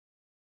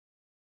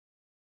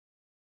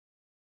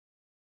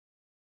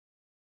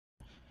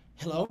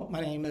Hello, my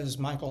name is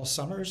Michael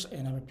Summers,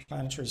 and I'm a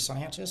planetary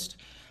scientist.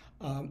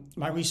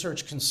 My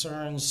research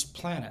concerns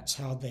planets,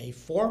 how they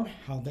form,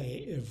 how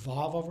they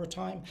evolve over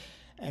time,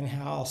 and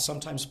how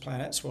sometimes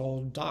planets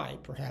will die,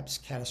 perhaps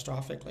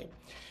catastrophically.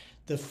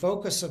 The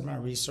focus of my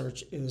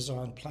research is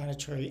on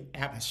planetary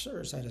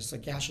atmospheres, that is, the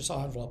gaseous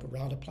envelope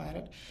around a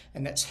planet,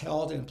 and that's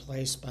held in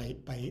place by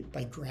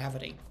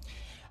gravity.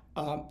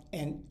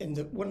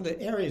 One of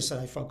the areas that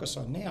I focus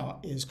on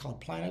now is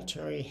called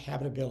planetary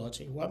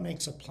habitability. What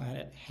makes a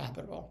planet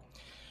habitable?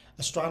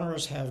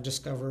 Astronomers have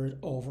discovered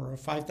over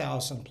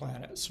 5,000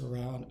 planets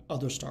around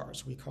other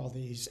stars. We call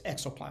these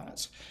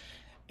exoplanets.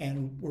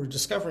 And we're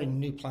discovering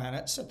new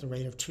planets at the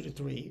rate of 2 to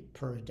 3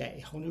 per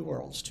day, whole new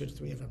worlds, 2 to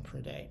 3 of them per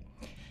day.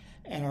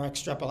 And our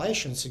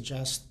extrapolation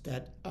suggests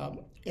that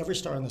every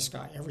star in the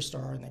sky, every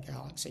star in the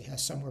galaxy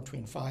has somewhere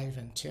between 5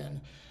 and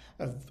 10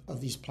 of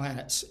these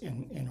planets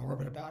in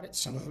orbit about it.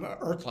 Some of them are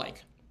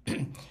Earth-like.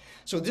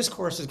 So this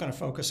course is going to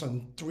focus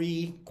on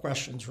 3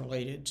 questions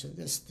related to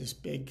this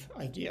big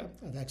idea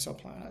of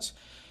exoplanets.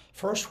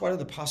 First, what are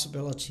the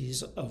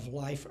possibilities of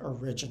life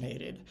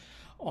originated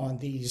on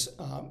these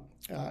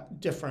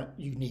different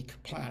unique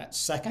planets?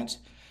 Second,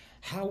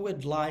 how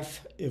would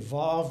life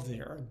evolve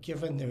there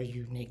given their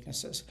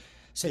uniquenesses?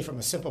 Say from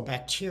a simple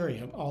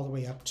bacterium all the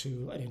way up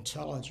to an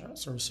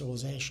intelligence or a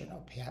civilization,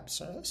 or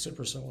perhaps a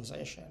super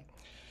civilization.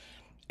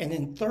 And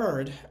then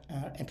third,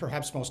 and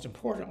perhaps most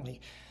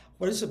importantly,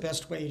 what is the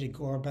best way to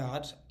go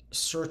about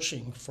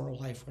searching for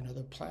life on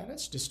other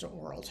planets, distant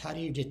worlds? How do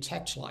you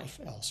detect life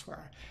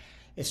elsewhere?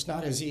 It's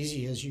not as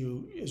easy as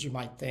you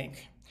might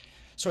think.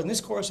 So in this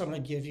course, I'm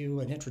going to give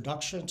you an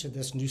introduction to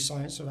this new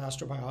science of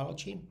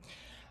astrobiology.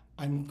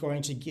 I'm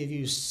going to give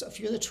you a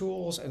few of the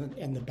tools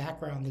and the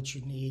background that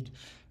you need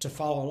to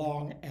follow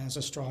along as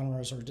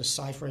astronomers are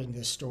deciphering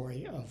this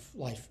story of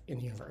life in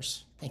the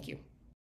universe. Thank you.